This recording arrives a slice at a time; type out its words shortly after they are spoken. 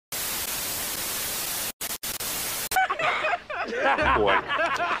Boy,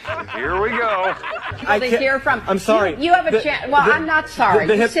 here we go. To hear from. I'm sorry. You have a chance. Well, I'm not sorry.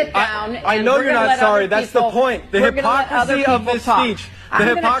 You sit down. I know you're not sorry. That's the point. The hypocrisy of this speech. The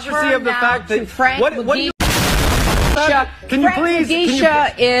hypocrisy of the fact that Frank Can you please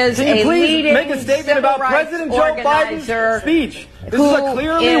make a statement about President Joe Biden's speech? This is a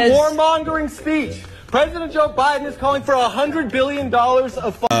clearly warmongering speech. President Joe Biden is calling for $100 billion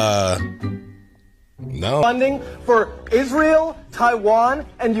of funding for Israel, Taiwan,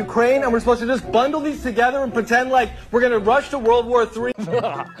 and Ukraine, and we're supposed to just bundle these together and pretend like we're going to rush to World War III.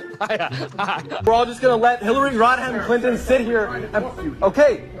 We're all just going to let Hillary Rodham Clinton sit here.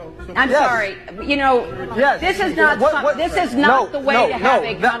 Okay. I'm sorry. You know, this is not the way to have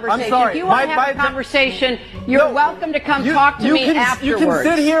a conversation. I'm sorry. If you want to have a conversation, you're welcome to come talk to me afterwards. You can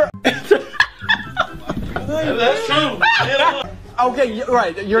sit here. That's true. Okay,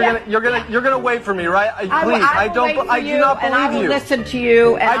 right. You're gonna wait for me, right? Please, I do not believe you. I will listen to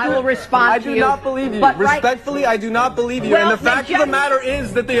you, and I will respond to you. I do not believe you. But respectfully, I do not believe you. And the fact of the matter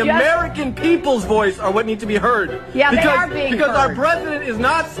is that the American people's voice are what need to be heard. Yeah, they are being because heard. Our president is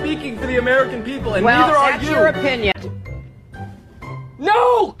not speaking for the American people, and neither are you. That's your opinion.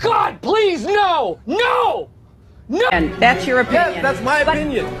 No, God, please, no, no. No. And that's your opinion. Yes, that's my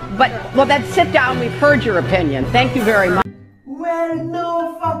opinion. Well, then sit down. We've heard your opinion. Thank you very much. Well,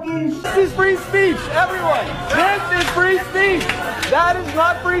 no fucking This is free speech, everyone. This is free speech. That is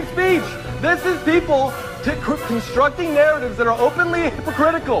not free speech. This is people constructing narratives that are openly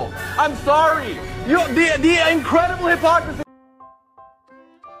hypocritical. I'm sorry. The incredible hypocrisy.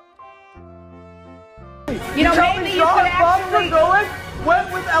 You know, maybe you could actually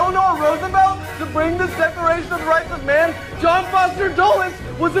went with Eleanor Roosevelt to bring this Declaration of the Rights of Man. John Foster Dulles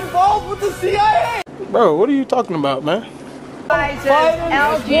was involved with the CIA. Bro, what are you talking about, man?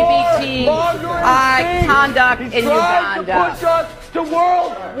 LGBT conduct in Uganda. To push us to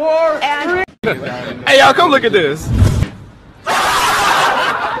World War III. Hey, y'all, come look at this.